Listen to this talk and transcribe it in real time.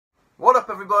What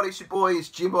up everybody, it's your boy, it's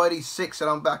Jimbo86 and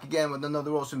I'm back again with another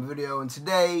awesome video, and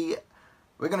today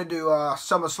we're going to do our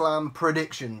SummerSlam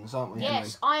predictions, aren't we, Henry?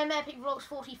 Yes, I am Epic Vlogs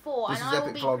 44 This and is I Epic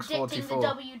will be Vlogs predicting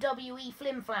 44. the WWE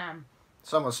Flim Flam.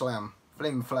 SummerSlam,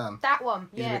 Flim Flam. That one,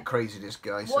 He's yeah. a bit crazy, this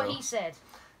guy. What he said.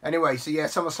 Anyway, so yeah,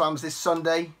 SummerSlam's this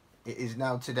Sunday. It is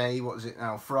now today, what is it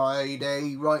now,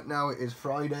 Friday? Right now it is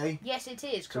Friday. Yes, it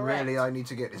is, So correct. really I need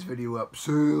to get this video up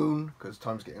soon, because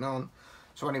time's getting on.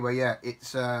 So anyway, yeah, it's,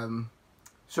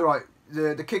 so right,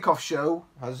 the kickoff show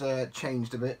has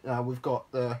changed a bit. We've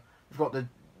got the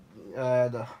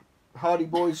Hardy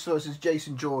Boys versus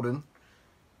Jason Jordan.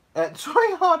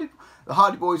 The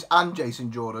Hardy Boys and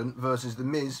Jason Jordan versus The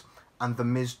Miz and The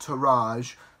Miz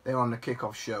Taraj. They're on the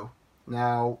kickoff show.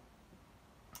 Now,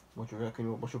 what do you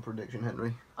reckon? What's your prediction,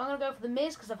 Henry? I'm going to go for The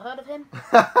Miz because I've heard of him.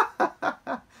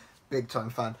 Big time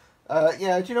fan.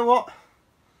 Yeah, do you know what?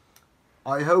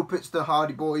 I hope it's the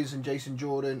Hardy Boys and Jason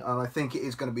Jordan, and I think it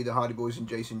is going to be the Hardy Boys and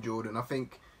Jason Jordan. I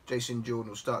think Jason Jordan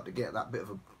will start to get that bit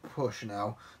of a push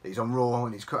now that he's on Raw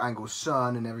and he's Kurt Angle's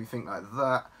son and everything like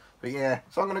that. But yeah,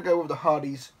 so I'm going to go with the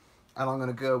Hardys, and I'm going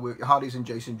to go with Hardys and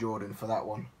Jason Jordan for that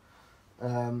one.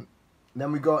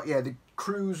 Then we got, yeah, the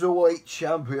Cruiserweight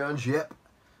Championship.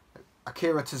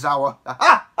 Akira Tozawa.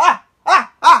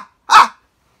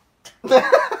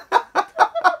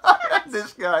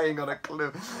 This guy ain't got a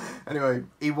clue. Anyway,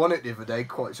 he won it the other day,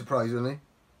 quite surprisingly.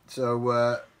 So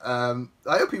I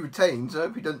hope he retains. I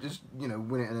hope he doesn't just, you know,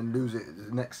 win it and then lose it at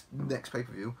the next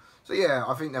pay-per-view. So yeah,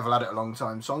 I think they've had it a long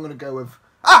time. So I'm gonna go with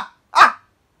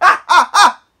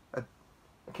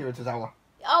Akira Tozawa.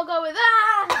 I'll go with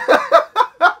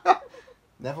that.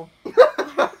 Neville.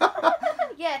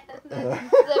 Yeah,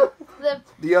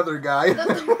 the other guy.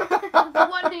 the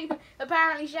one who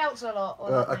apparently shouts a lot.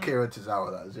 Akira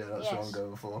Tozawa, that is. Yeah, that's yes. what I'm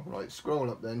going for. Right, scroll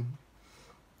up then.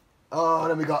 Oh,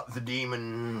 then we got the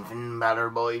Demon, Finn Balor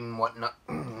boy and whatnot.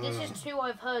 This is two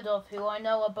I've heard of who I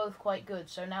know are both quite good,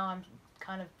 so now I'm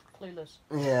kind of clueless.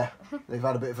 Yeah, they've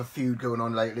had a bit of a feud going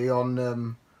on lately.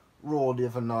 On Raw the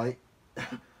other night,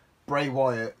 Bray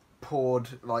Wyatt poured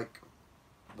like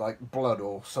blood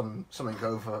or something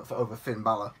over Finn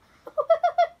Balor.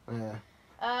 Yeah.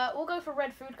 We'll go for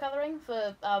red food colouring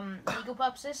for legal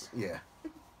purposes. Yeah.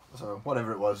 So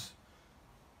whatever it was,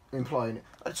 implying it.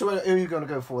 So who are you going to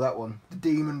go for that one? The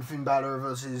Demon Finn Balor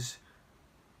versus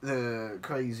the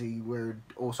crazy weird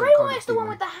also. Bray Wyatt's the one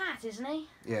with the hat, isn't he?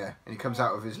 Yeah, and he comes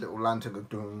out with his little lantern. Go,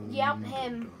 dun, yep,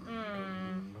 him.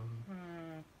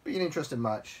 Be an interesting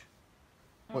match.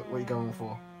 What are you going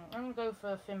for? I'm gonna go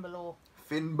for Finn Balor.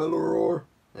 Finn Balor.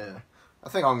 Yeah. I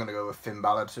think I'm going to go with Finn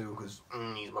Balor too, because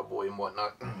he's my boy and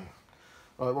whatnot.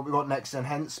 Right, what we got next then?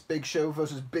 Hence, Big Show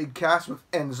versus Big Cass with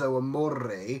Enzo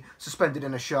Amore suspended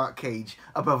in a shark cage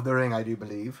above the ring, I do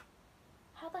believe.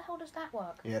 How the hell does that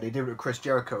work? Yeah, they did it with Chris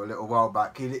Jericho a little while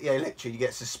back. He literally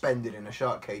gets suspended in a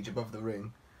shark cage above the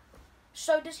ring.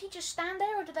 So does he just stand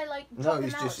there, or do they like drop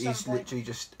him out at some he's point? literally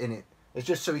just in it. It's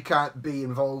just so he can't be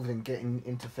involved in getting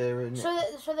interfering. So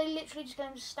they literally just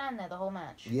going to stand there the whole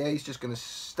match? Yeah, he's just going to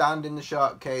stand in the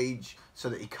shark cage so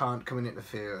that he can't come and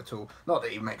interfere at all. Not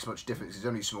that he makes much difference, he's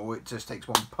only small, it just takes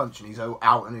one punch and he's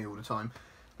out and he all the time.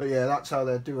 But yeah, that's how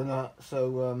they're doing that.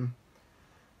 So,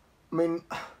 I mean...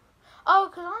 Oh,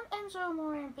 because aren't Enzo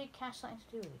Amore and Big Cass something to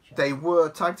do with each other? They were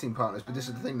tag team partners, but this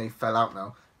is the thing, they fell out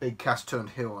now. Big Cass turned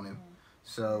heel on him.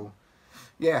 So...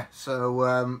 yeah,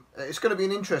 so it's going to be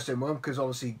an interesting one because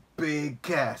obviously Big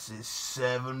Cass is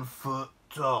 7 foot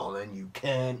tall and you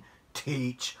can't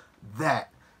teach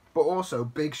that. But also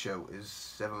Big Show is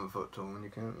 7 foot tall and you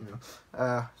can't, you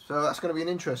know. So that's going to be an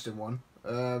interesting one.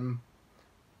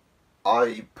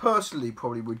 I personally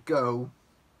probably would go.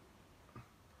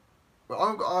 But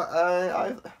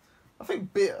I think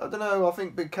I don't know. I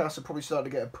think Big Cass will probably start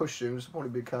to get a push soon. It's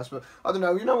probably Big Cass, but I don't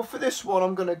know. You know, for this one,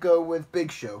 I'm going to go with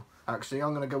Big Show. Actually,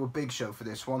 I'm going to go with Big Show for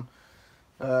this one.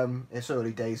 It's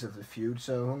early days of the feud,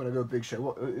 so I'm going to go with Big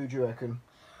Show. Who do you reckon?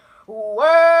 Well,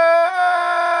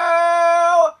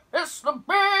 it's the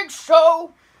Big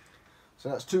Show. So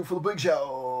that's 2 for the Big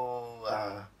Show.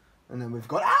 And then we've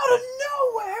got out of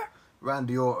nowhere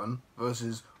Randy Orton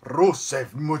versus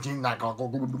Rusev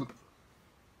Mujinaka.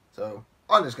 So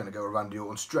I'm just going to go with Randy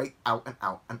Orton, straight out and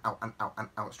out and out and out and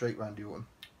out, straight Randy Orton.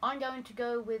 I'm going to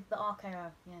go with the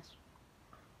RKO. Yes.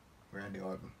 Randy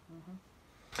Orton.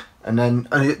 And then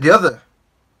the other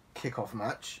kickoff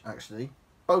match,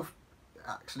 both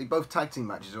tag team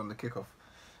matches are on the kickoff,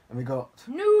 and we got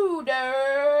New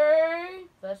Day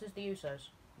versus the Usos.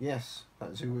 Yes,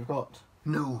 that's who we've got.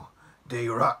 New Day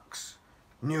Rocks.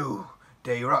 New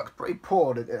Day Rocks. Pretty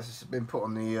poor that it's been put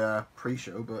on the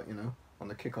pre-show, but you know, on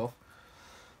the kickoff.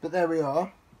 But there we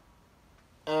are.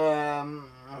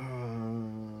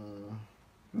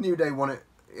 New Day won it.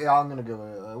 Yeah, I'm gonna go.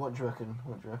 What do you reckon?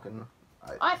 What do you reckon?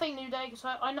 I think New Day, because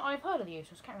I've heard of the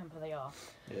Usos, can't remember who they are.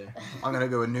 Yeah, I'm gonna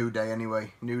go with New Day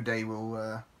anyway. New Day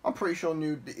will. I'm pretty sure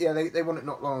they won it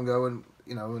not long ago, and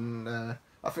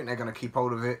I think they're gonna keep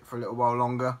hold of it for a little while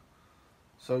longer.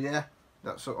 So yeah,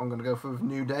 that's what I'm gonna go for with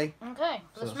New Day. Okay,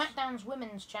 for the SmackDown's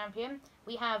Women's Champion,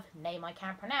 we have name I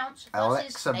can't pronounce versus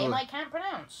Alexa name I can't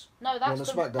pronounce. No, that's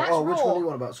SmackDown. That's Raw. Which one do you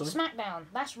want about? Sorry? SmackDown.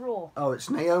 That's Raw. Oh,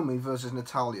 it's Naomi versus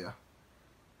Natalia.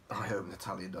 I hope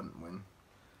Natalia doesn't win.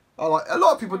 A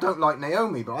lot of people don't like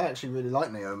Naomi, but I actually really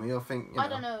like Naomi. I think I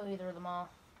don't know who either of them are.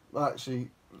 Well,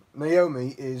 actually,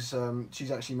 Naomi is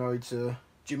she's actually married to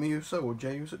Jimmy Uso or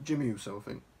Jay Uso. Jimmy Uso, I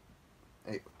think.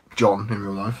 Hey, John in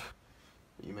real life.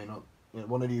 You may not.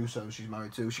 One of the Usos she's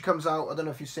married to. She comes out. I don't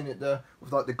know if you've seen it there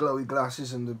with like the glowy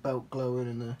glasses and the belt glowing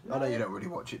and the. No. I know you don't really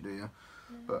watch it, do you? No.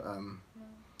 But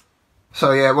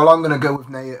So yeah, well I'm gonna go with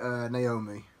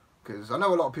Naomi. Because I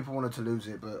know a lot of people wanted to lose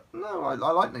it, but no, I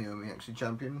like Naomi actually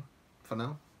champion for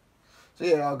now. So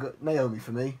yeah, I'll go Naomi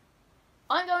for me.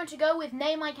 I'm going to go with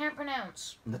name I can't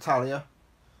pronounce. Natalia.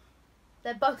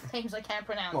 They're both names I can't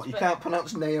pronounce. What, you can't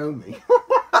pronounce Naomi?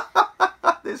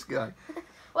 This guy.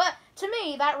 Well, to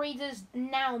me, that reads as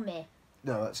Naomi.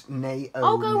 No, that's Naomi.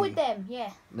 I'll go with them,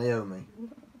 yeah. Naomi.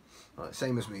 Right,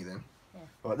 same as me then. Yeah.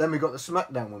 Right, then we got the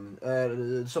SmackDown Women.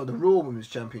 The Raw Women's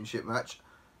Championship match.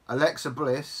 Alexa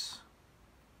Bliss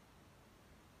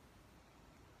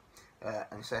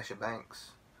and Sasha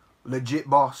Banks. Legit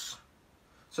boss.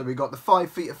 So we got the 5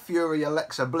 Feet of Fury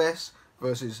Alexa Bliss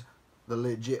versus the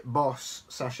legit boss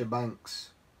Sasha Banks.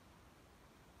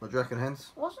 What do you reckon,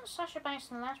 Hens? Wasn't Sasha Banks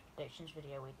in the last predictions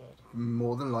video we did?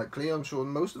 More than likely, I'm sure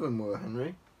most of them were,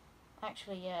 Henry.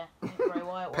 Actually, yeah. I think Bray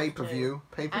Wyatt was Pay-per-view.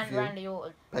 And Randy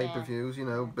Orton. Pay-per-views,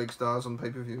 big stars on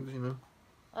pay-per-views,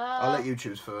 I'll let you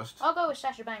choose first. I'll go with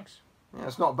Sasha Banks. Yeah,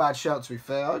 it's not a bad shout, to be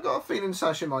fair. I got a feeling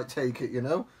Sasha might take it,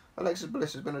 Alexa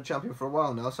Bliss has been a champion for a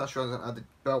while now. Sasha hasn't had the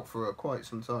belt for quite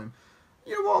some time.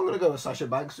 You know what? I'm going to go with Sasha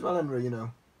Banks. Well, Henry, Okay.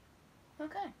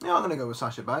 Yeah, I'm going to go with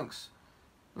Sasha Banks.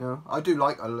 I do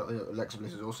like Alexa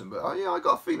Bliss is awesome, but I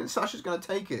got a feeling Sasha's going to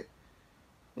take it.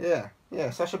 Yeah,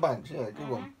 Sasha Banks. Yeah, good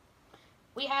one.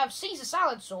 We have Caesar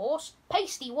salad sauce,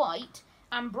 pasty white,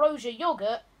 ambrosia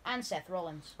yogurt, and Seth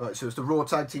Rollins. Right, so it's the Raw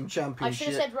Tag Team Championship.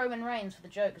 I should have said Roman Reigns for the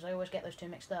joke, because I always get those two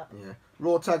mixed up. Yeah.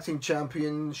 Raw Tag Team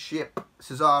Championship,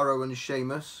 Cesaro and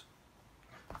Sheamus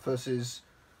versus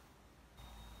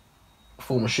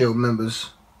former Shield members,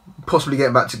 possibly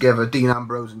getting back together, Dean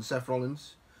Ambrose and Seth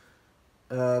Rollins.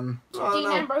 Dean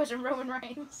Ambrose and Roman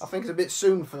Reigns. I think it's a bit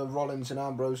soon for Rollins and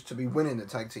Ambrose to be winning the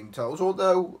tag team titles,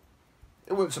 although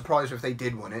it wouldn't surprise me if they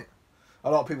did win it. A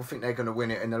lot of people think they're going to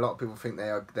win it, and a lot of people think they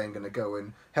are then going to go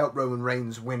and help Roman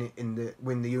Reigns win it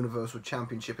win the Universal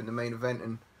Championship in the main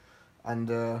event, and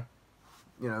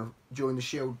join the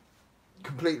Shield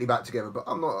completely back together. But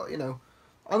I'm not,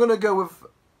 I'm going to go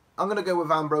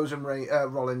with Ambrose and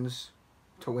Rollins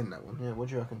to win that one. Yeah, what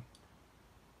do you reckon?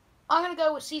 I'm going to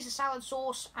go with Caesar salad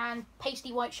sauce and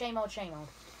pasty white shame old.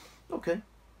 Okay.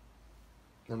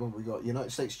 Then what we got?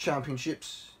 United States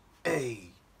Championships.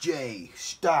 AJ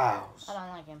Styles. I don't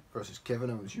like him. Versus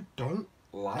Kevin Owens. You don't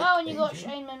like Oh, and you AJ? got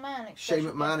Shane McMahon. Shane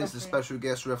McMahon is the special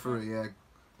guest referee, yeah.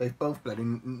 They've both bloody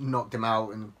knocked him out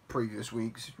in previous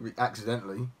weeks,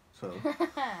 accidentally. So,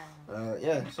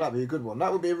 yeah, so that'd be a good one.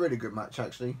 That would be a really good match,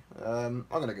 actually. I'm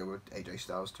going to go with AJ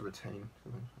Styles to retain.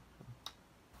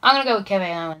 I'm going to go with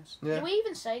Kevin Owens. Yeah. Did we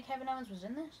even say Kevin Owens was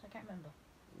in this? I can't remember.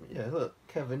 Yeah, look,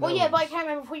 Kevin Well, Owens. yeah, but I can't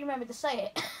remember before you remembered to say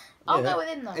it. I'll go with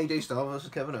him, though. AJ Styles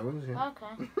versus Kevin Owens, yeah.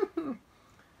 Okay.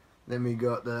 Then we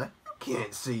got the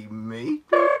Can't See Me.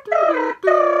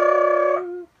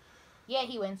 Yeah,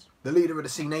 he wins. The leader of the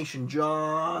C Nation,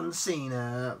 John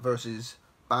Cena, versus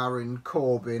Baron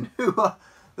Corbin, who are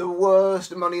the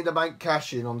worst Money in the Bank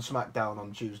cash-in on SmackDown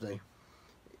on Tuesday.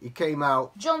 He came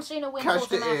out, John Cena wins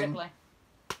cashed it automatically.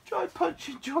 tried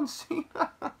punching John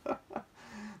Cena.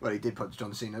 Well, he did punch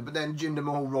John Cena, but then Jinder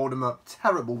Mahal rolled him up.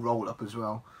 Terrible roll-up as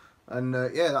well. And,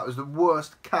 yeah, that was the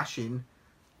worst cash-in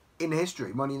in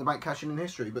history. Money in the Bank cash-in in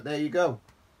history. But there you go.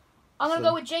 I'm going to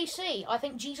go with JC. I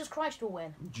think Jesus Christ will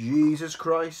win. Jesus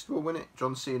Christ will win it.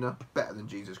 John Cena, better than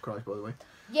Jesus Christ, by the way.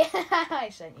 Yeah, I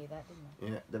sent you that, didn't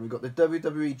I? Yeah, then we got the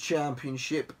WWE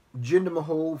Championship. Jinder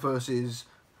Mahal versus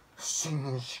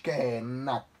Shinsuke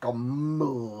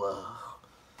Nakamura.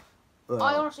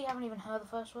 I honestly haven't even heard the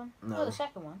first one. No. Or the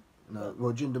second one. No,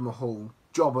 well, Jinder Mahal,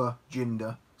 jobber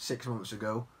Jinder, 6 months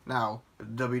ago. Now, the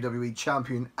WWE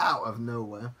Champion out of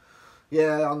nowhere.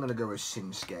 Yeah, I'm going to go with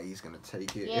Shinsuke. He's going to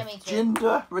take it. Yeah, if me too.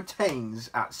 Jinder retains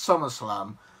at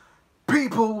SummerSlam,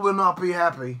 people will not be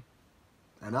happy.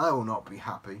 And I will not be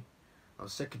happy. I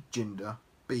was sick of Jinder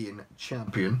being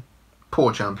champion.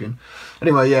 Poor champion.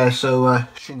 Anyway, yeah, so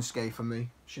Shinsuke for me.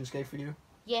 Shinsuke for you?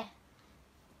 Yeah.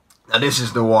 Now this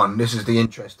is the one. This is the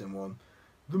interesting one.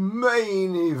 The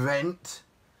main event.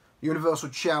 Universal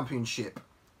Championship.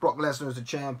 Brock Lesnar as the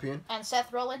champion. And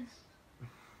Seth Rollins.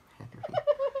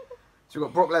 So we've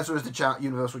got Brock Lesnar as the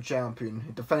Universal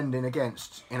Champion, defending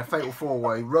against, in a fatal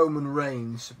four-way, Roman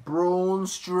Reigns, Braun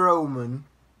Strowman...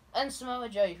 And Samoa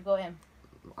Joe, you forgot him.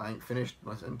 I ain't finished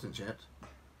my sentence yet.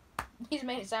 He's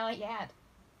made it sound like you had.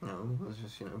 No, I was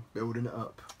just, building it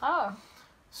up. Oh.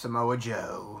 Samoa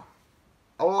Joe.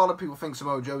 A lot of people think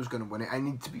Samoa Joe's going to win it. I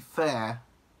need to be fair.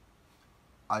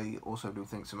 I also do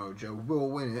think Samoa Joe will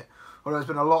win it. Although there's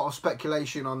been a lot of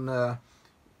speculation on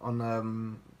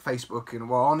Facebook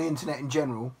and on the internet in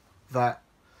general that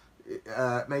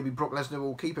maybe Brock Lesnar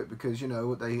will keep it because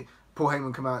Paul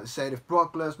Heyman come out and said if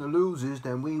Brock Lesnar loses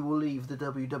then we will leave the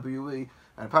WWE,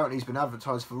 and apparently he's been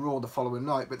advertised for Raw the following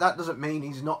night, but that doesn't mean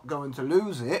he's not going to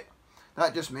lose it.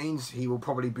 That just means he will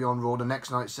probably be on Raw the next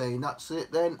night saying that's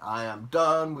it then, I am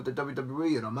done with the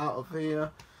WWE and I'm out of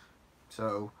here.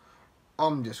 So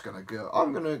I'm just gonna go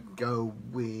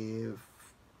with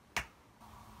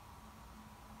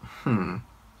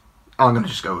I'm going to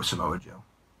just go with Samoa Joe.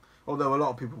 Although a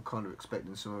lot of people are kind of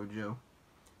expecting Samoa Joe.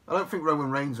 I don't think Roman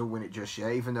Reigns will win it just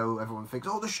yet, even though everyone thinks,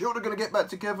 oh, they're sure they're going to get back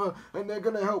together and they're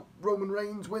going to help Roman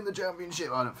Reigns win the championship.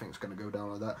 I don't think it's going to go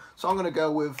down like that. So I'm going to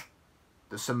go with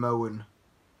the Samoan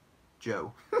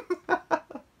Joe.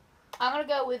 I'm going to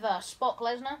go with Spock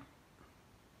Lesnar.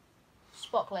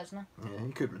 Spock Lesnar. Yeah,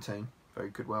 he could retain. Very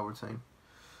good, well retain.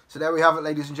 So there we have it,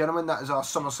 ladies and gentlemen. That is our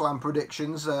SummerSlam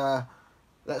predictions.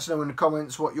 Let us know in the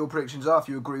comments what your predictions are if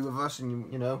you agree with us,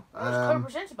 and It was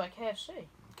co-presented by KFC.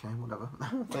 Okay, whatever.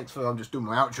 Thanks for I'm just doing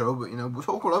my outro, but we'll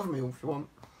talk all over me if you want.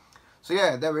 So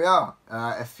yeah, there we are.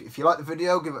 If you like the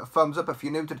video, give it a thumbs up. If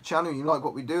you're new to the channel and you like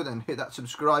what we do, then hit that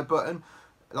subscribe button.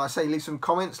 Like I say, leave some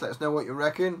comments. Let us know what you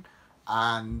reckon,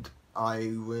 and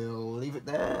I will leave it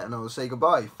there, and I will say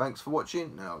goodbye. Thanks for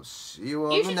watching, and I'll see you on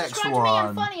the next one. You should subscribe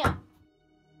to me, I'm funnier.